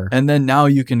 It's there. And then now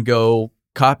you can go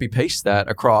copy paste that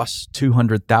across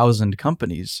 200,000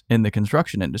 companies in the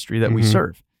construction industry that we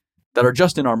serve that are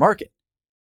just in our market.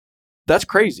 That's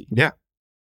crazy. Yeah.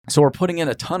 So we're putting in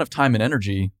a ton of time and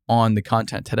energy on the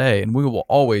content today, and we will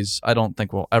always, I don't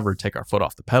think we'll ever take our foot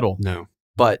off the pedal. No.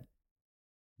 But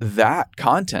that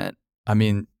content, I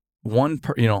mean,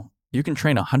 you can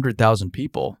train 100,000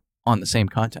 people on the same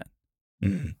content.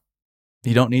 Mhm.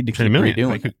 You don't need to keep 20 million.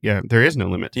 redoing it. Yeah, there is no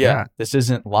limit. Yeah, this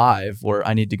isn't live where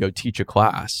I need to go teach a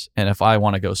class. And if I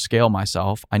want to go scale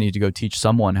myself, I need to go teach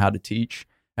someone how to teach.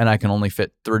 And I can only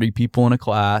fit 30 people in a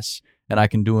class, and I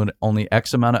can do it only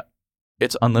X amount of.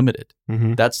 It's unlimited.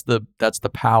 Mm-hmm. That's the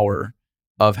power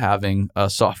of having a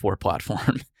software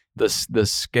platform. The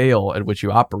scale at which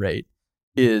you operate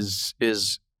is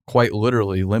quite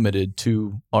literally limited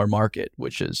to our market,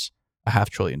 which is a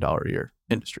 $500 billion a year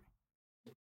industry.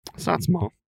 It's not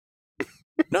small.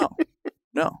 No.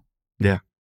 Yeah.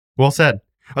 Well said.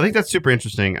 I think that's super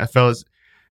interesting. Fellas,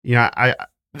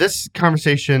 this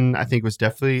conversation I think was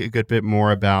definitely a good bit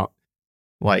more about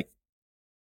like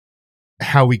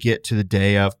how we get to the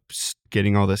day of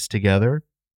getting all this together.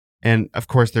 And of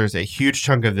course, there's a huge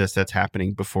chunk of this that's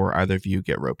happening before either of you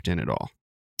get roped in at all.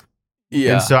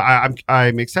 Yeah. And so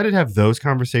I'm excited to have those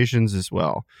conversations as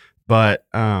well. But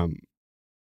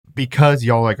because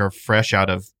y'all like are fresh out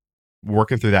of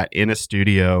working through that in a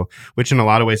studio, which in a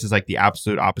lot of ways is like the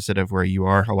absolute opposite of where you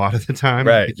are a lot of the time.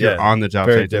 Right. Like you're on the job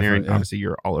Very site engineering. different, yeah. Obviously,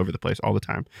 you're all over the place all the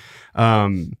time.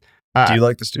 Do you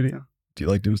like the studio? Do you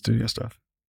like doing studio stuff?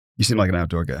 You seem like an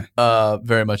outdoor guy.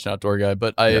 Very much an outdoor guy,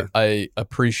 but I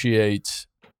appreciate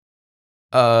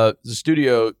the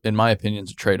studio. In my opinion,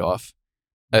 is a trade-off.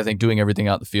 I think doing everything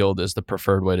out in the field is the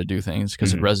preferred way to do things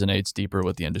because it resonates deeper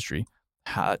with the industry.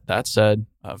 That said,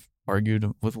 I've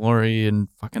argued with Lori and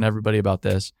fucking everybody about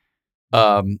this.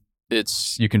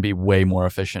 You can be way more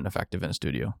efficient and effective in a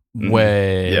studio.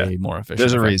 Way more efficient.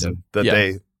 There's a effective. reason that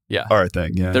they are a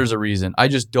thing. Yeah. There's a reason. I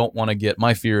just don't want to get,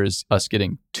 my fear is us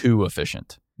getting too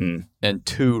efficient and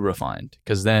too refined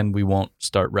because then we won't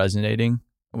start resonating.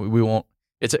 We won't,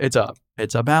 it's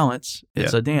a balance.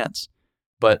 It's a dance,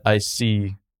 but I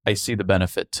see the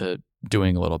benefit to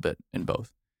doing a little bit in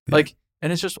both. Yeah.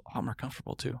 And it's just a lot more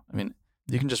comfortable too. I mean,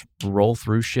 you can just roll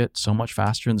through shit so much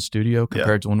faster in the studio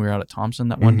compared to when we were out at Thompson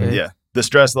that one day. Yeah. The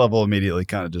stress level immediately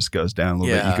kind of just goes down a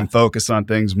little bit. You can focus on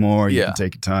things more. You can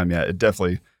take your time. Yeah, it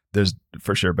definitely, there's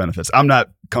for sure benefits. I'm not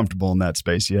comfortable in that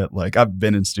space yet. Like I've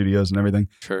been in studios and everything,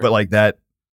 but like that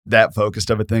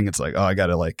focused of a thing, it's like, oh, I got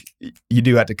to you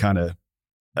do have to kind of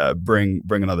bring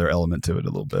another element to it a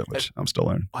little bit, which I'm still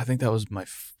learning. I think that was my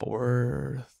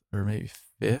 4th or maybe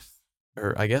 5th,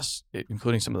 or I guess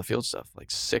including some of the field stuff, like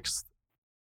 6th,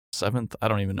 7th, I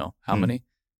don't even know how many.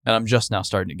 And I'm just now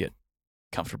starting to get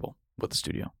comfortable with the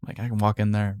studio. Like I can walk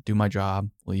in there, do my job,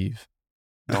 leave.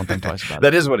 Don't think twice about it.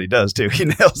 That is what he does too. He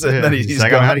nails it. Yeah. Then he's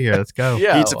like, I'm out of here. Let's go.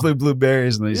 Yeah, he eats a few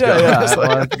blueberries and then he's gone. Yeah.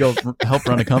 I have to go help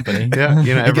run a company. Yeah,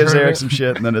 he gives Eric some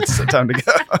shit and then it's time to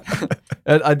go.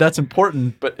 And that's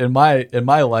important, but in my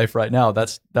life right now,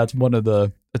 that's one of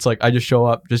the. It's like I just show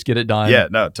up, just get it done. Yeah,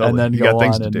 no, totally. And then you go got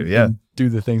things on to and, do. Yeah, and do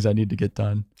the things I need to get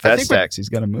done. Fat stacks. He's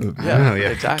got to move. Yeah,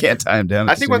 exactly. Can't tie him down.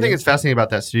 I think one thing that's fascinating about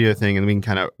that studio thing, and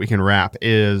we can wrap,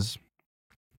 is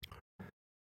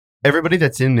everybody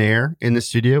that's in there in the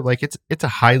studio, like it's a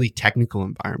highly technical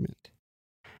environment,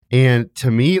 and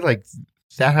to me, like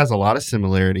that has a lot of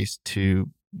similarities to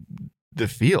the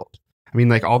field. I mean,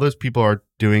 like all those people are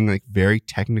doing like very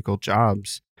technical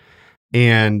jobs.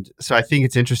 And so I think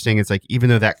it's interesting. It's like, even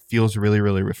though that feels really,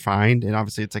 really refined, and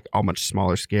obviously it's like all much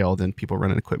smaller scale than people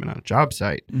running equipment on a job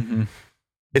site,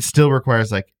 it still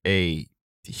requires like a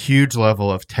huge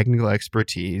level of technical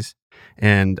expertise.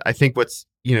 And I think what's,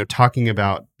 talking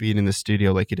about being in the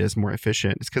studio like it is more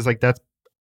efficient, is because like that's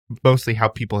mostly how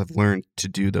people have learned to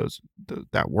do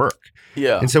that work.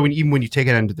 Yeah. And so even when you take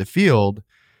it into the field,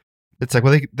 it's like,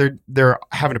 well, they're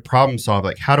having to problem solve.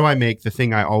 Like, how do I make the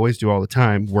thing I always do all the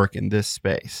time work in this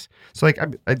space? So, like,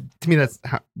 to me, that's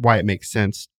why it makes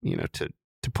sense,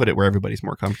 to put it where everybody's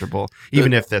more comfortable,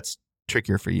 even if that's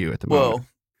trickier for you at the moment.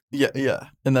 Well, yeah,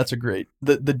 and that's a great.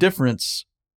 The difference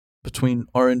between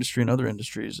our industry and other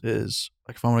industries is,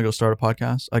 like, if I want to go start a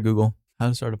podcast, I Google how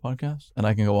to start a podcast, and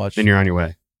I can go watch. Then you're on your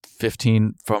way.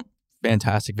 15 from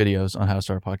fantastic videos on how to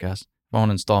start a podcast. If I want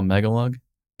to install Megalug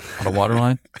on a water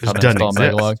line, how to install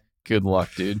Megalug. Good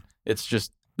luck, dude. It's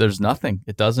just, there's nothing.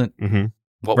 It doesn't.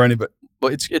 For anybody.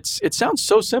 Well, it sounds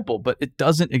so simple, but it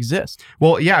doesn't exist.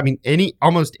 Well, yeah. I mean,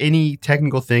 almost any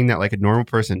technical thing that like a normal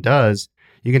person does,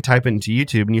 you can type it into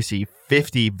YouTube and you see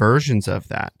 50 versions of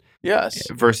that. Yes.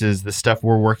 Versus the stuff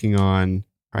we're working on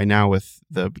right now with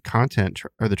the content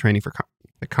or the training for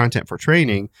the content for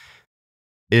training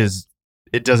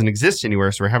it doesn't exist anywhere,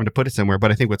 so we're having to put it somewhere.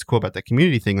 But I think what's cool about that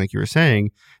community thing, like you were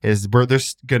saying, is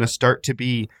there's going to start to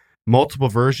be multiple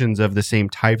versions of the same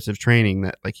types of training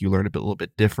that like you learn a little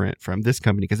bit different from this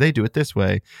company because they do it this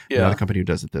way. Yeah. Another company who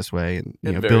does it this way,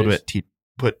 and build it,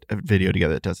 put a video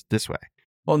together that does it this way.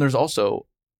 Well, and there's also,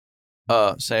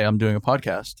 say I'm doing a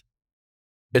podcast.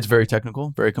 It's very technical,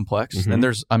 very complex, and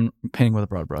I'm painting with a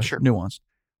broad brush, nuanced.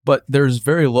 But there's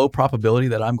very low probability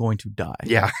that I'm going to die.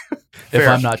 Yeah. If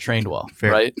I'm not trained well,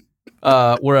 right?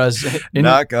 Whereas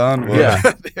knock on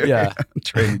wood. Yeah.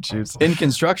 Training shoots. In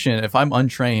construction, if I'm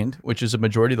untrained, which is a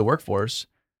majority of the workforce,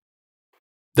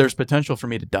 there's potential for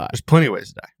me to die. There's plenty of ways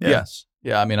to die. Yeah. Yes.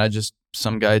 Yeah. I mean,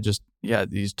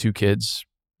 these 2 kids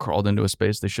crawled into a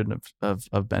space they shouldn't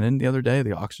have been in the other day.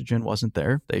 The oxygen wasn't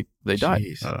there. They died.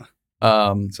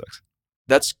 Sucks.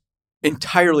 That's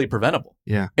entirely preventable.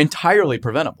 Yeah. Entirely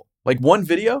preventable. Like one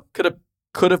video could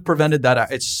have prevented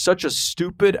that. It's such a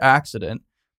stupid accident.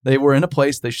 They were in a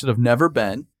place they should have never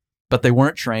been, but they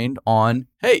weren't trained on,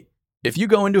 hey, if you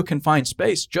go into a confined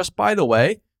space, just by the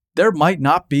way, there might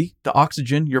not be the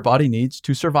oxygen your body needs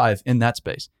to survive in that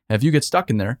space. And if you get stuck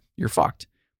in there, you're fucked.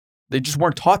 They just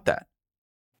weren't taught that.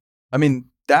 I mean,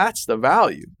 that's the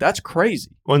value. That's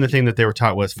crazy. One of the things that they were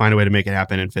taught was find a way to make it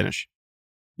happen and finish.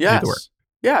 Yes. Do the work.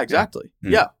 Yeah, exactly.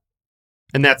 Mm. Yeah.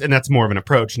 And that's more of an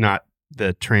approach, not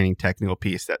the training technical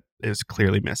piece that is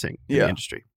clearly missing in the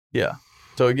industry. Yeah.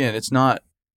 So again, it's not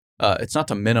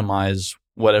to minimize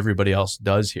what everybody else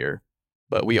does here,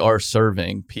 but we are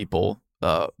serving people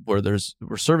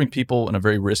we're serving people in a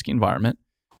very risky environment.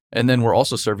 And then we're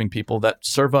also serving people that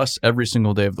serve us every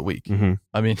single day of the week. Mm-hmm.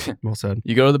 I mean, Well said.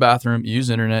 You go to the bathroom, you use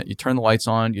internet, you turn the lights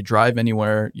on, you drive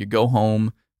anywhere, you go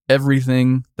home.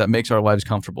 Everything that makes our lives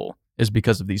comfortable is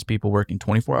because of these people working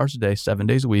 24 hours a day, 7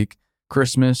 days a week,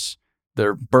 Christmas,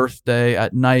 their birthday,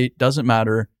 at night, doesn't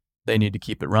matter. They need to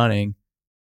keep it running.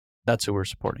 That's who we're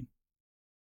supporting.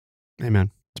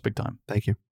 Amen. It's big time. Thank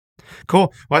you.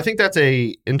 Cool. Well, I think that's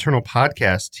a internal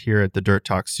podcast here at the Dirt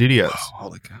Talk Studios. Oh,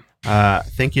 holy cow.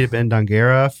 Thank you to Ben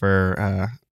Dongarra for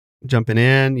jumping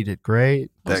in. You did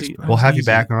great. Thanks, We'll have you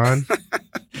back on.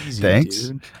 Easy, Thanks.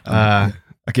 dude.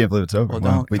 I can't believe it's over. Well,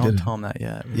 Wow, don't did tell them that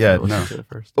yet. Yeah, Listen no. to it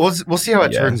first. We'll see how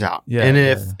it turns out. Yeah, and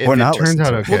yeah, if Or it not turns listen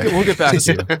out to it. okay. We'll get back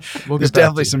to you. We'll There's get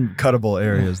back definitely to you. some cuttable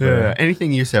areas there. Yeah,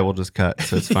 anything you said, we'll just cut,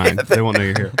 so it's fine. They won't know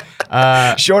you're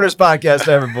here. Shortest podcast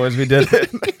ever, boys. We did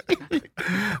it.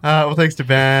 Well, thanks to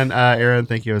Ben. Aaron,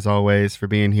 thank you as always for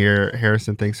being here.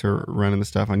 Harrison, thanks for running the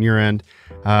stuff on your end.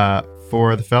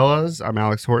 For the fellas, I'm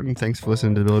Alex Horton. Thanks for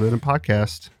listening to the Build It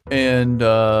podcast. And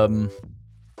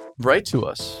write to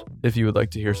us if you would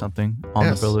like to hear something on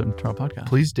Yes. the Build It Internal podcast.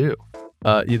 Please do.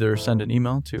 Either send an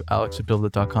email to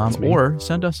alex@buildit.com or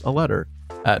send us a letter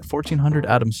at 1400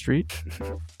 Adams Street,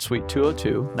 Suite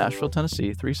 202, Nashville,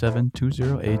 Tennessee,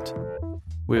 37208.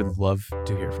 We would love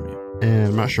to hear from you. And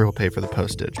I'm not sure he'll pay for the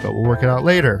postage, but we'll work it out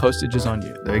later. Postage is on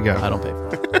you. There you go. I don't pay for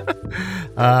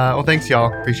it. Well, thanks,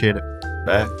 y'all. Appreciate it.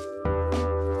 Bye.